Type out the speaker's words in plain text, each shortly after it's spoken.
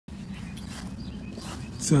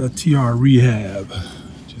It's TR Rehab.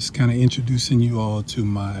 Just kind of introducing you all to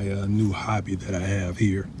my new hobby that I have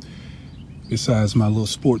here. Besides my little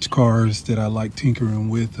sports cars that I like tinkering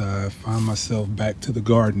with, I find myself back to the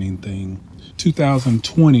gardening thing.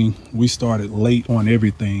 2020, we started late on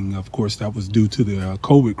everything. Of course, that was due to the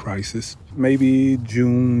COVID crisis. Maybe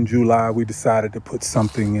June, July, we decided to put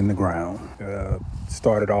something in the ground.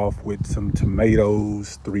 Started off with some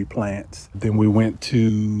tomatoes, 3 plants. Then we went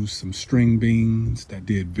to some string beans that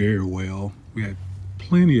did very well. We had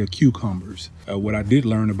plenty of cucumbers. What I did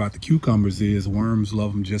learn about the cucumbers is worms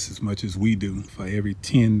love them just as much as we do. For every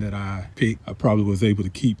 10 that I picked, I probably was able to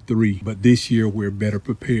keep 3. But this year we're better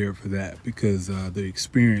prepared for that because the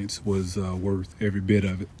experience was worth every bit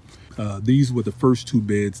of it. These were the first 2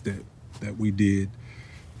 beds that we did.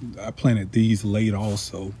 I planted these late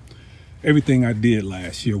also. Everything I did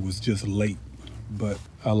last year was just late, but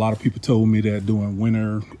a lot of people told me that doing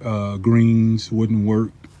winter greens wouldn't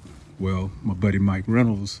work. Well, my buddy Mike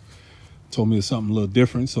Reynolds told me something a little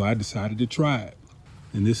different, so I decided to try it.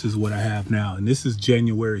 And this is what I have now. And this is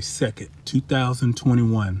January 2nd,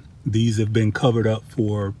 2021. These have been covered up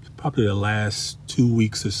for probably the last 2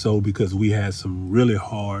 weeks or so because we had some really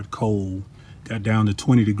hard cold. Got down to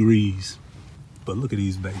 20 degrees. But look at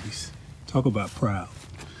these babies. Talk about proud.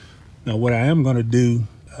 Now what I am gonna do,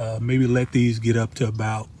 maybe let these get up to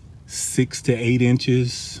about 6 to 8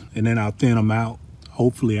 inches and then I'll thin them out.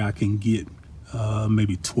 Hopefully I can get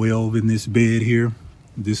maybe 12 in this bed here.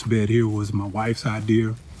 This bed here was my wife's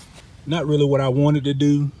idea. Not really what I wanted to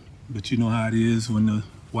do, but you know how it is when the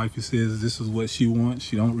wifey says this is what she wants.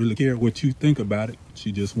 She don't really care what you think about it.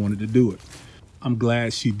 She just wanted to do it. I'm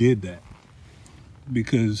glad she did that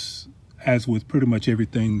because as with pretty much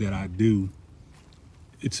everything that I do,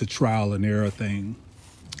 it's a trial and error thing.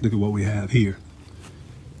 Look at what we have here.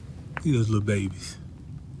 Look at those little babies.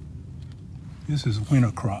 This is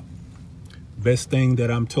winter crop. Best thing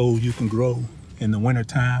that I'm told you can grow in the winter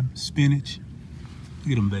time, spinach.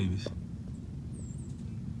 Look at them babies.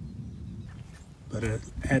 But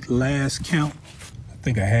at last count, I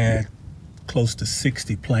think I had close to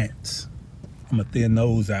 60 plants. I'm gonna thin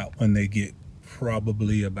those out when they get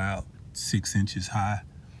probably about 6 inches high,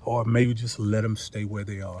 or maybe just let them stay where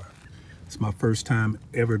they are. It's my first time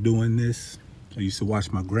ever doing this. I used to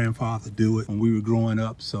watch my grandfather do it when we were growing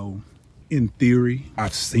up, so in theory,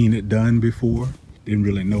 I've seen it done before. Didn't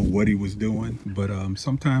really know what he was doing, but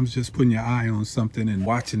sometimes just putting your eye on something and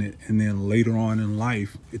watching it, and then later on in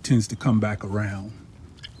life, it tends to come back around.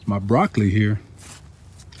 My broccoli here,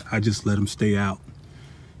 I just let them stay out.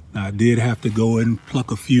 Now, I did have to go and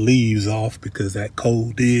pluck a few leaves off because that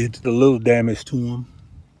cold did a little damage to them.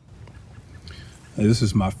 Now, this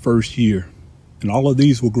is my first year, and all of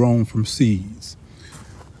these were grown from seeds.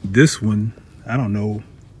 This one, I don't know,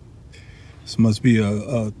 this must be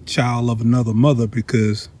a child of another mother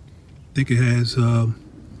because I think it has,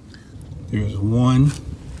 there's 1,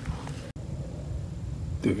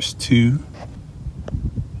 there's 2,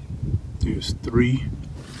 there's 3,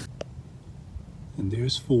 and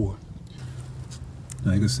there's 4.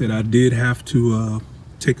 Like I said, I did have to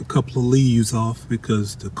take a couple of leaves off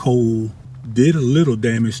because the cold did a little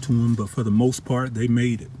damage to them, but for the most part, they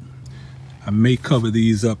made it. I may cover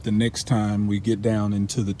these up the next time we get down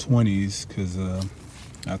into the 20s because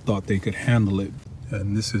I thought they could handle it.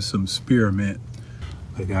 And this is some spearmint.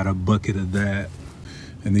 I got a bucket of that.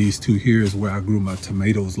 And these 2 here is where I grew my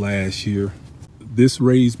tomatoes last year. This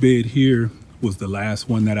raised bed here was the last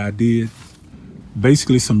one that I did.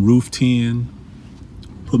 Basically some roof tin,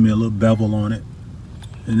 put me a little bevel on it,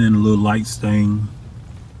 and then a little light stain.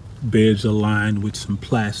 Beds are lined with some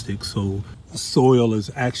plastic, so the soil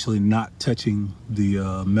is actually not touching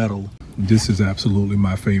the metal. This is absolutely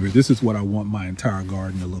my favorite. This is what I want my entire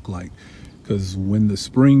garden to look like, because when the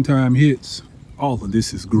springtime hits, all of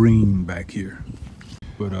this is green back here.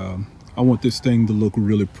 But I want this thing to look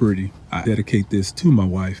really pretty. I dedicate this to my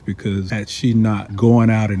wife because had she not going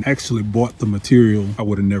out and actually bought the material, I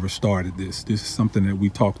would have never started this. This is something that we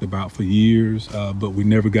talked about for years, but we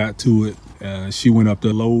never got to it. She went up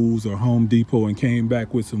to Lowe's or Home Depot and came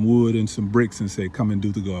back with some wood and some bricks and said, come and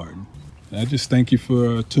do the garden. I just thank you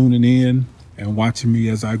for tuning in and watching me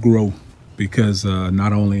as I grow, because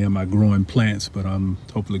not only am I growing plants, but I'm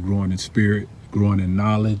hopefully growing in spirit, growing in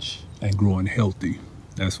knowledge, and growing healthy.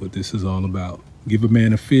 That's what this is all about. Give a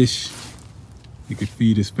man a fish, he could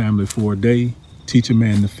feed his family for a day. Teach a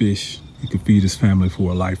man to fish, he could feed his family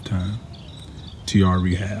for a lifetime. TR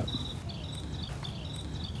Rehab.